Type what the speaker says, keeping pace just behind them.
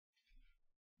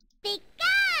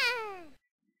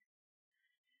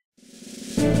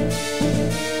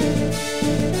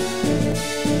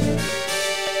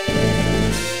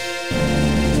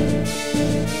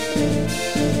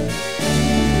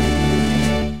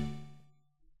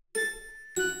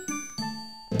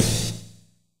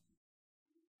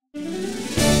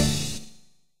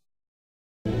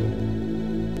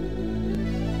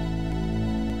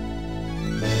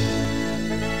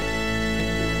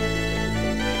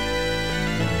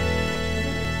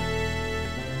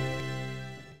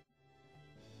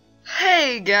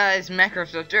guys,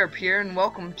 Macrophilter here, and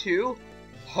welcome to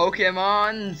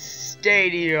Pokemon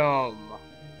Stadium.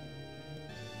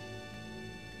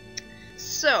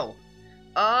 So,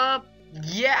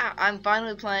 yeah, I'm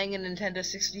finally playing a Nintendo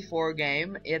 64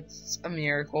 game. It's a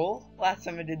miracle. Last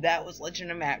time I did that was Legend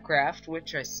of Minecraft,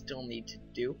 which I still need to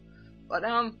do. But,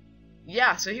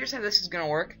 yeah, so here's how this is gonna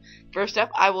work. First up,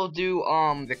 I will do,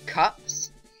 the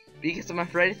cups. Because I'm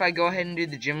afraid if I go ahead and do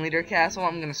the Gym Leader Castle,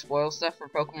 I'm going to spoil stuff for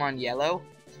Pokemon Yellow.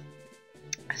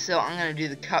 So I'm going to do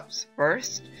the cups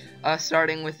first,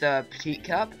 starting with the Petit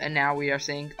Cup, and now we are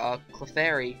seeing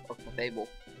Clefairy, or Clefable,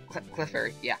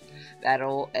 Clefairy, yeah,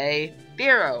 battle a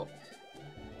Fearow.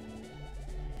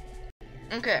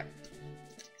 Okay,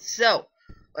 so,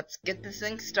 let's get this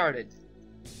thing started.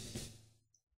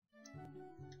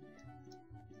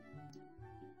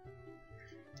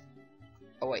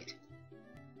 Oh wait.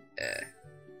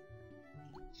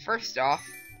 First off,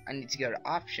 I need to go to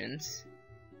options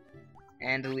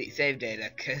and delete save data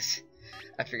because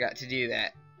I forgot to do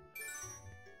that.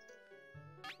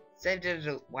 Save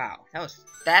data. Wow, that was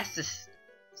fastest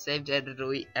save data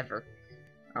delete ever.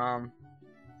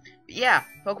 Yeah,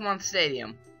 Pokemonth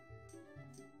Stadium,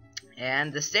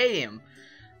 and the stadium,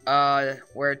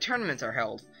 where tournaments are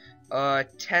held.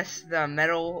 Test the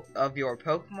mettle of your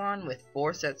Pokemon with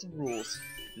 4 sets of rules.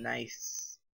 Nice.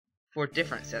 4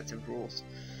 different sets of rules.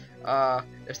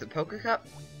 There's the Poke Cup,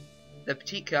 the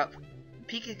Petit Cup, the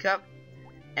Pika Cup,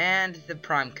 and the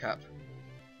Prime Cup.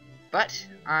 But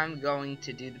I'm going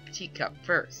to do the Petit Cup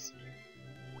first.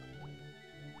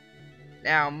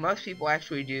 Now, most people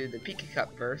actually do the Pika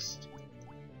Cup first.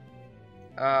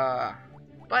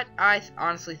 But I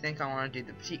honestly think I want to do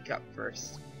the Petit Cup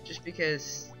first. Just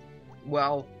because,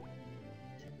 well,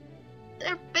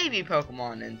 they're baby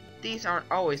Pokemon, and these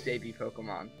aren't always baby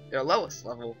Pokemon. They're lowest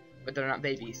level, but they're not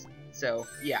babies. So,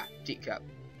 yeah, Petit Cup.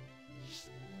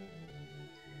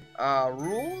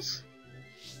 Rules?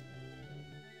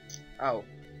 Oh.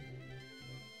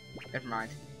 Never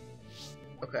mind.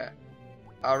 Okay.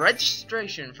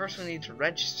 Registration. First we need to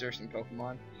register some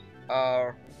Pokemon.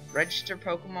 Register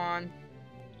Pokemon.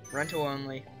 Rental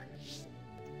only.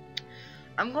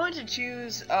 I'm going to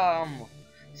choose,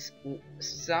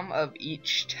 some of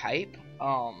each type,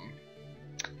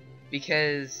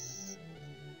 because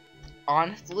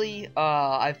honestly,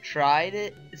 I've tried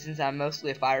it since I'm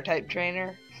mostly a fire type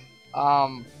trainer.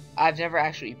 I've never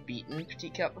actually beaten Petit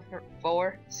Cup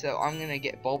before, so I'm gonna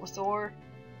get Bulbasaur.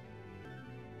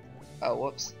 Oh,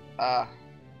 whoops.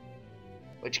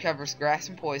 Which covers grass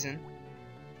and poison.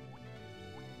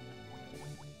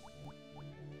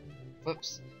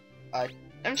 Whoops. I'm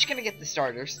just gonna get the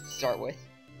starters to start with.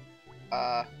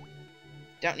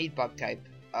 Don't need bug type.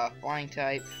 Flying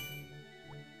type.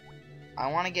 I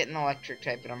want to get an electric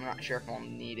type, but I'm not sure if I'll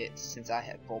need it since I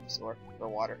have Bulbasaur for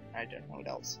water. I don't know what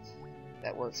else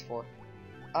that works for.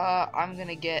 I'm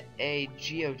gonna get a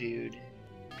Geodude.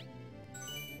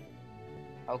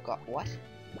 Oh god, what?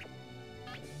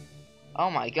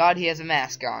 Oh my god, he has a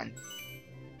mask on.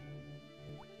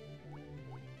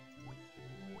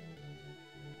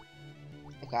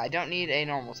 Okay, I don't need a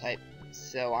normal type,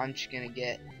 so I'm just gonna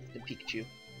get the Pikachu.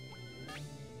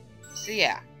 So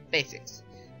yeah, basics.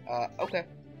 Okay.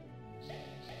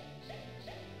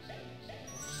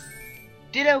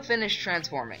 Ditto finish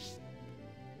transforming.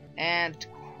 And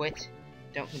quit.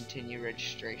 Don't continue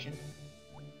registration.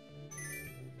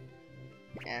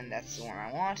 And that's the one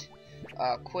I want.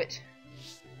 Quit.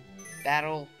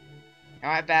 Battle.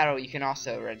 Now at battle you can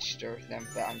also register them,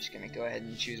 but I'm just gonna go ahead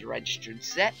and choose a registered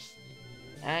set.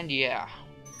 And yeah.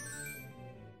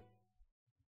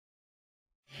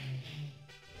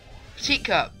 Petit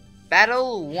Cup.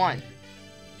 Battle 1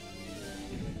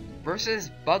 versus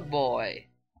Bug Boy.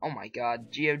 Oh my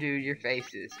god, Geodude, your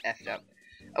face is effed up.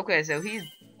 Okay, so he's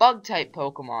bug type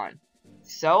Pokemon.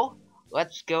 So,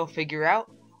 let's go figure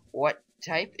out what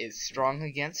type is strong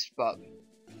against bug.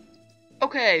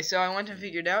 Okay, so I went and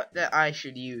figured out that I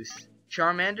should use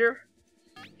Charmander,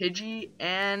 Pidgey,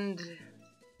 and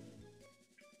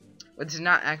well, there's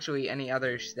not actually any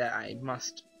others that I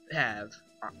must have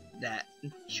that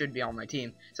should be on my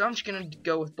team. So I'm just gonna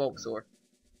go with Bulbasaur.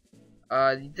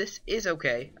 This is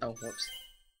okay. Oh, whoops.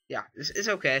 Yeah, this is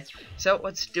okay. So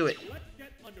let's do it. Let's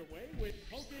get underway with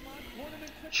Pokemon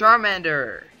Tournament 50.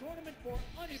 Charmander. Tournament for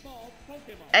unevolved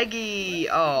Pokemon. Eggy.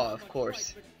 Oh, of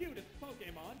course. The cutest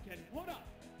Pokemon can put up.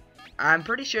 I'm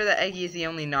pretty sure that Eggy is the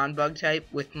only non-bug type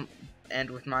with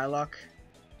my luck.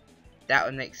 That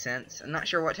would make sense. I'm not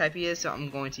sure what type he is, so I'm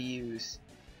going to use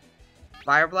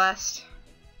Fire Blast.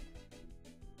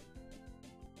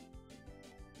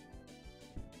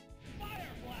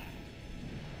 Fire Blast.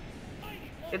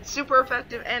 Mighty Blow. It's super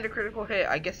effective and a critical hit.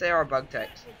 I guess they are bug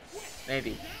types.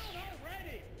 Maybe.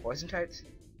 Poison types?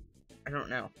 I don't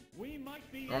know.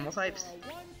 Normal types?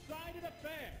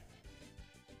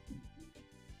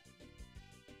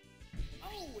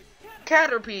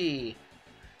 Caterpie!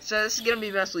 So this is going to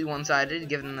be mostly one-sided,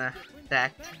 given the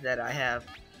fact that I have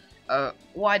a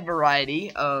wide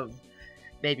variety of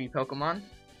baby Pokemon.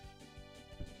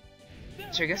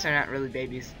 So I guess they're not really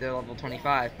babies, they're level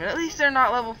 25. But at least they're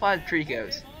not level 5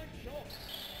 Tricos.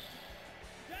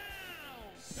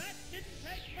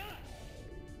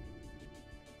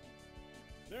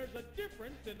 There's a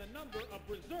difference in the number of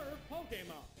reserve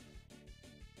Pokemon.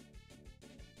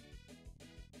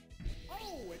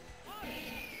 Oh, it's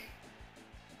Oddish.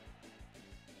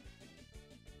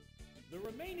 The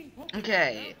remaining Pokemon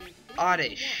Okay, count is 3 to 1.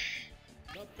 Oddish.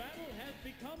 The battle has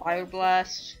become Fire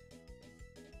Blast.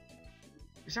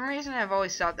 For some reason I've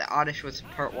always thought that Oddish was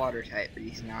part water type, but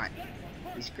he's not.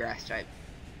 He's grass type.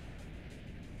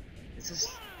 This is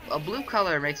a blue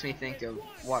color makes me think of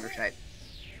water type.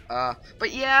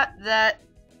 But yeah, that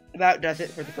about does it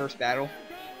for the first battle.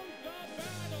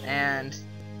 And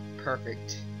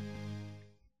perfect.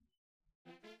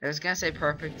 I was gonna say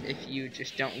perfect if you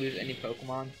just don't lose any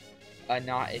Pokemon.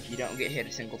 Not if you don't get hit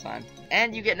a single time.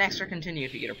 And you get an extra continue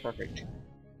if you get a perfect.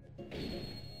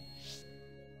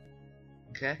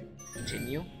 Okay,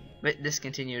 continue. But this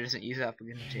continue doesn't use up a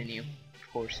continue,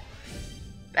 of course.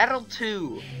 Battle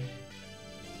 2.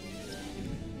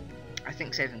 I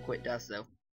think Save and Quit does though.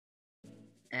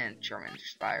 And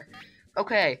Charmander's Fire.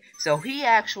 Okay, so he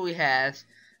actually has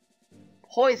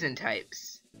poison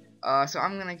types. So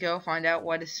I'm gonna go find out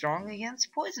what is strong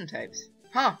against poison types.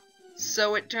 Huh.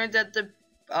 So it turns out the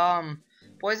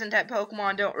poison type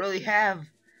Pokemon don't really have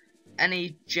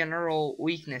any general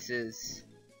weaknesses.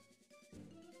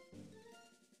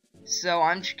 So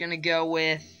I'm just gonna go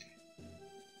with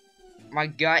my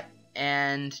gut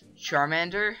and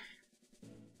Charmander.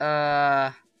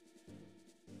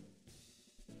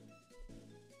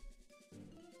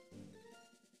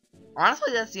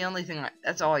 Honestly, that's the only thing.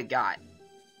 That's all I got.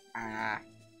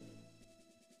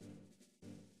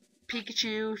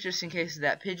 Pikachu, just in case of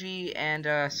that Pidgey, and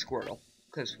Squirtle,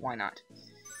 because why not?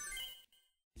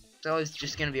 It's always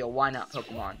just gonna be a why not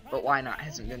Pokemon, but why not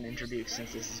hasn't been introduced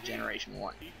since this is Generation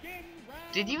 1.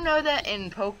 Did you know that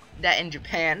in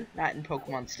Japan, not in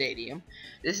Pokemon Stadium,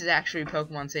 this is actually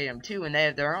Pokemon Stadium 2, and they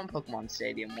have their own Pokemon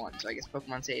Stadium 1, so I guess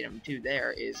Pokemon Stadium 2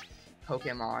 there is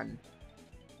Pokemon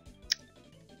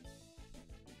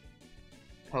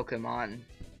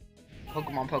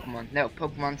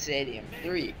Stadium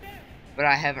 3, but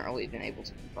I haven't really been able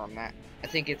to confirm that. I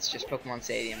think it's just Pokemon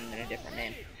Stadium and a different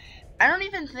name. I don't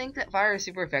even think that fire is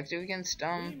super effective against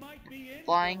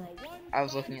flying. I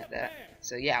was looking at that.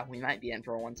 So yeah, we might be in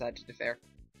for a one-sided affair.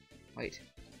 Wait,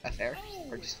 affair?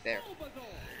 Or just fair?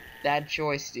 Bad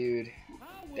choice, dude.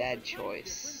 Bad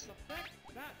choice.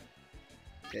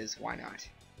 Because why not?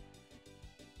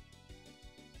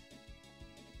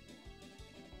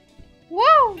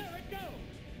 Woo!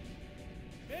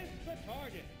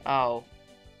 Oh.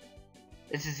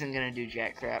 This isn't gonna do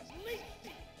jack crap.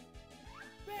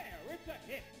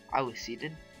 I was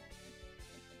seated.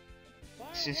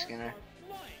 It's just gonna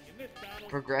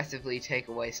progressively take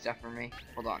away stuff from me.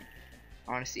 Hold on.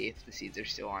 I wanna see if the seeds are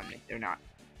still on me. They're not.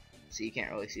 So you can't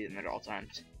really see them at all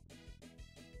times.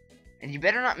 And you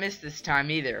better not miss this time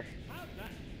either,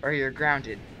 or you're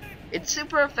grounded. It's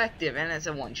super effective and it's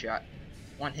a one-shot.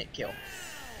 One-hit kill.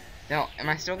 Now, am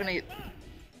I still gonna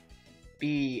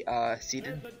be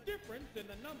seated? There's a difference in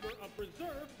the number of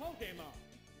reserve Pokemon.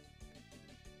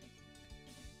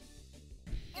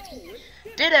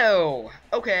 Ditto!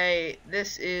 Okay,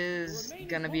 this is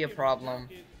gonna be a problem.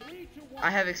 I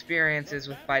have experiences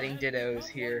with fighting Dittos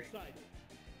here.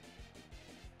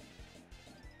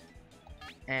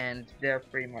 And they're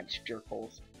pretty much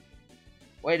jerkholes.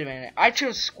 Wait a minute, I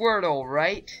chose Squirtle,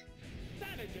 right?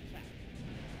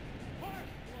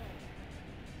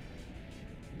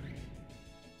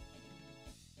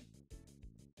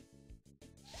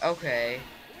 Okay.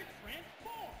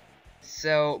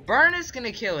 So, Burn is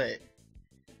gonna kill it.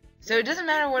 So it doesn't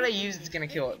matter what I use, it's gonna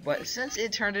kill it. But since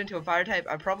it turned into a fire type,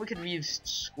 I probably could have used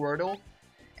Squirtle.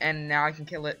 And now I can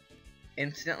kill it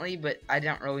instantly, but I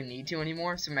don't really need to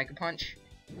anymore. So Mega Punch.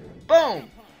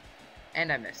 Boom!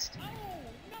 And I missed.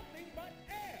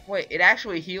 Wait, it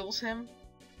actually heals him?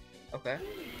 Okay.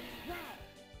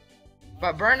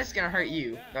 But Burn is gonna hurt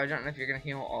you. So I don't know if you're gonna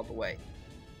heal all the way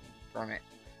from it.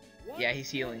 Yeah, he's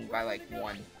healing by like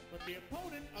 1.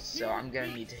 So I'm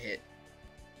gonna need to hit.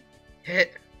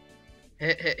 Hit!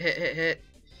 Hit, hit, hit, hit, hit.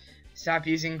 Stop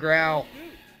using Growl.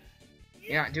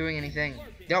 You're not doing anything.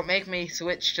 Don't make me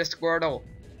switch to Squirtle.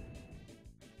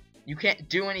 You can't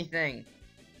do anything.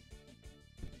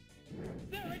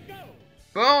 There it goes.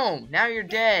 Boom! Now you're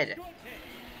dead. Good hit.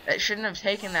 That shouldn't have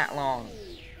taken that long.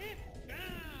 It's down.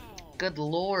 Good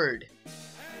lord.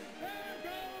 And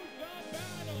there goes the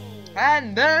battle.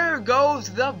 And there goes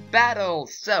the battle.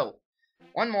 So,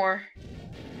 one more,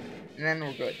 and then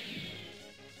we're good.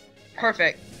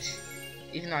 Perfect.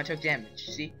 Even though I took damage,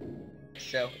 see?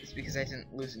 So it's because I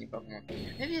didn't lose any Pokemon.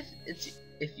 Maybe it's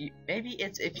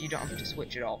if you don't have to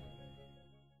switch at all.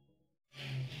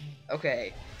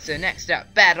 Okay, so next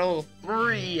up, Battle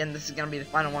 3, and this is gonna be the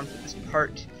final one for this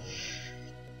part.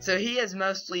 So he has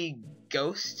mostly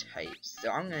Ghost types, so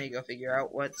I'm gonna go figure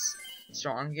out what's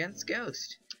strong against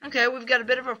Ghost. Okay, we've got a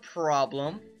bit of a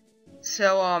problem.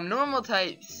 So normal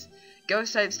types,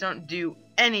 Ghost types don't do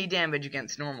any damage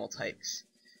against normal types.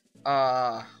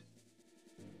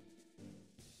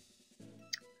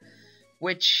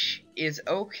 Which is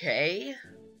okay.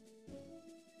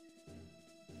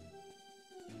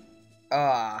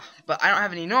 But I don't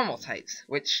have any normal types,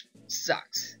 which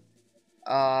sucks.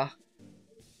 But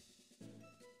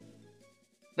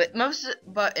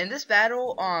in this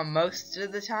battle, most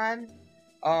of the time,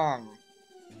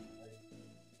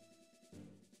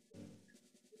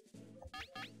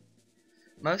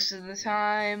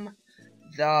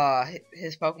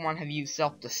 his Pokemon have used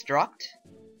self-destruct.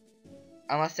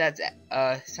 Unless that's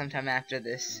sometime after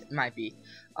this, it might be.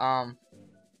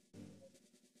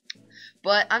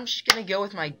 But I'm just gonna go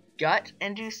with my gut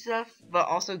and do stuff. But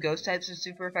also, Ghost types are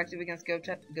super effective against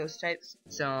Ghost types.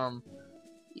 So,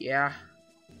 yeah.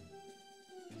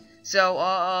 So,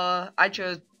 I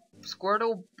chose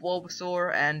Squirtle,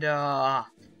 Bulbasaur, and oh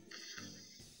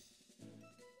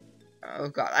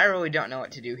god, I really don't know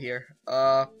what to do here.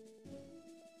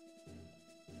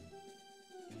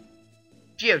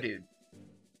 Geodude.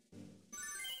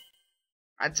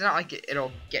 It's not like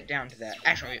it'll get down to that.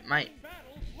 Actually, it might.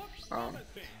 So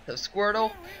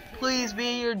Squirtle, please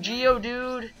be your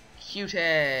Geodude.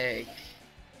 Q-Tag.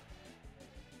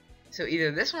 So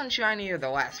either this one's shiny or the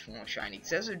last one was shiny, because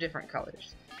those are different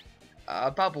colors.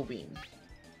 Bubble Beam.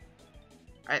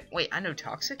 Wait, I know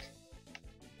Toxic?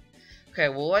 Okay,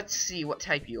 well let's see what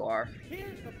type you are.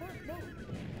 Here's the first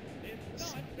move.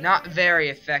 It's Not very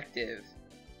effective.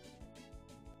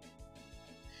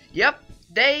 Yep,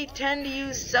 they tend to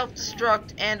use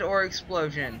self-destruct and or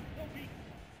explosion.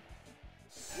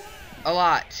 A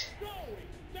lot.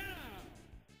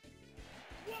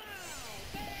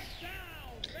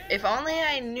 If only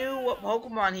I knew what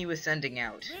Pokemon he was sending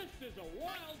out.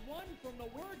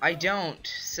 I don't,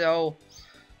 so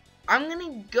I'm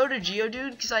gonna go to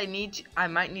Geodude because I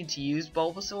might need to use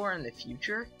Bulbasaur in the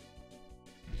future.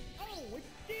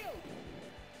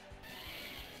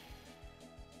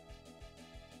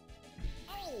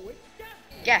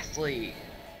 Ghastly.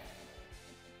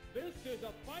 This is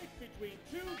a fight between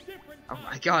two different Oh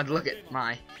my god, look at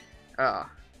my oh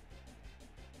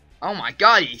my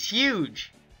god, he's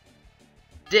huge.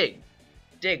 Dig,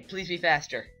 please be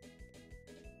faster.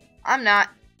 I'm not.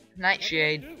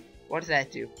 Nightshade. What does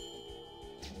that do?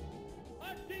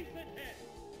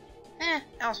 That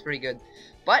was pretty good.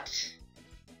 But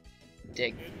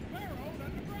Dig.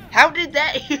 How did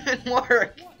that even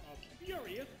work?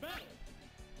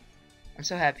 I'm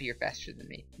so happy you're faster than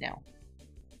me now.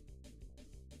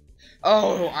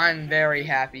 Oh, I'm very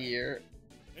happy you're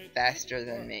faster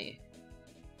than me.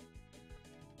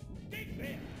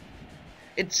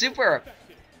 It's super.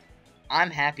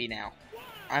 I'm happy now.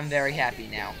 I'm very happy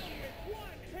now.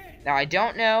 Now I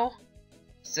don't know,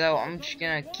 so I'm just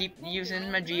gonna keep using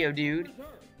my Geodude.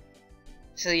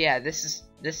 So yeah, this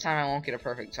time I won't get a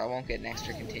perfect, so I won't get an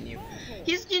extra continue.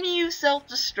 He's gonna use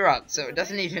self-destruct, so it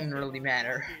doesn't even really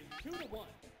matter.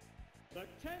 The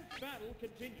 10th battle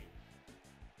continues.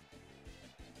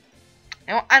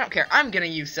 And I don't care. I'm gonna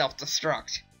use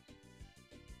self-destruct.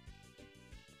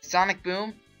 Sonic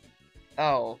Boom.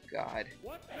 Oh god.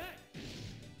 What's that?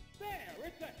 There,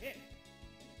 it's a hit.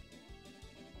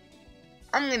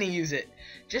 I'm gonna use it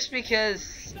just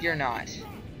because you're not. A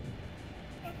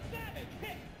savage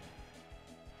hit.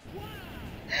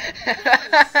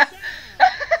 Wow.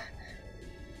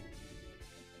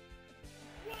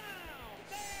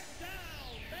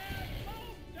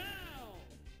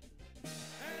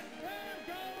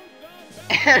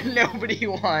 And nobody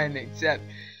won except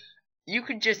you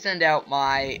could just send out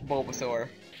my Bulbasaur.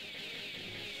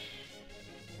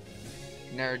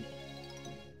 Nerd.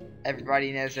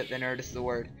 Everybody knows that the nerd is the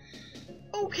word.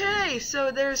 Okay,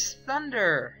 so there's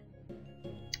Thunder.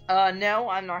 No,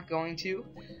 I'm not going to.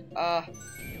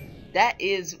 That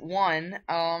is one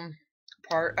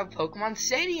part of Pokemon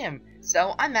Stadium.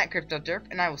 So I'm Matt CryptoDerp,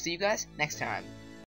 and I will see you guys next time.